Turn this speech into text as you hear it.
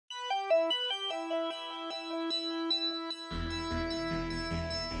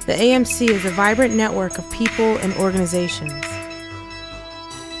The AMC is a vibrant network of people and organizations.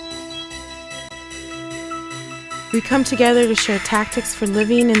 We come together to share tactics for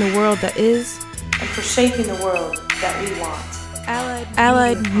living in the world that is, and for shaping the world that we want.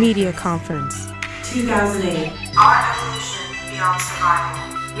 Allied Media Conference 2008. Our evolution beyond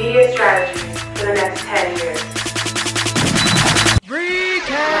survival. Media strategies for the next 10 years.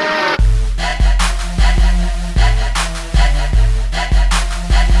 Recap!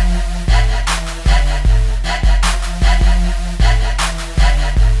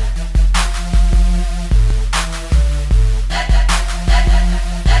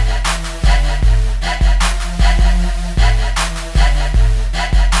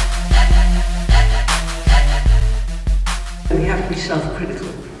 We have to be self-critical,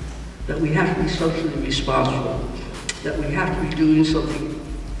 that we have to be socially responsible, that we have to be doing something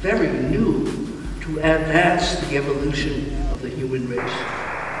very new to advance the evolution of the human race.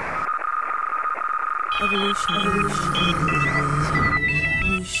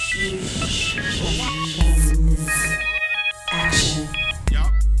 Action.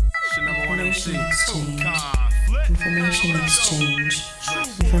 Information exchange. Information exchange.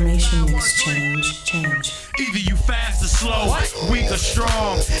 Information exchange. Change. Either you fast or slow, weak or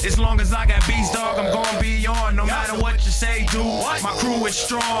strong. As long as I got beats, dog, I'm gonna be on. No matter what you say, dude, my crew is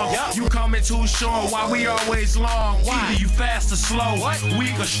strong. You coming too short, why we always long? Either you fast or slow,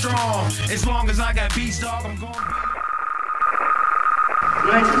 weak or strong. As long as I got beats, dog, I'm gonna be.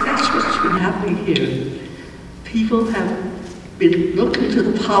 And I think that's what's been happening here. People have been looking to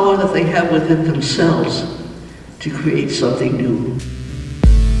the power that they have within themselves to create something new.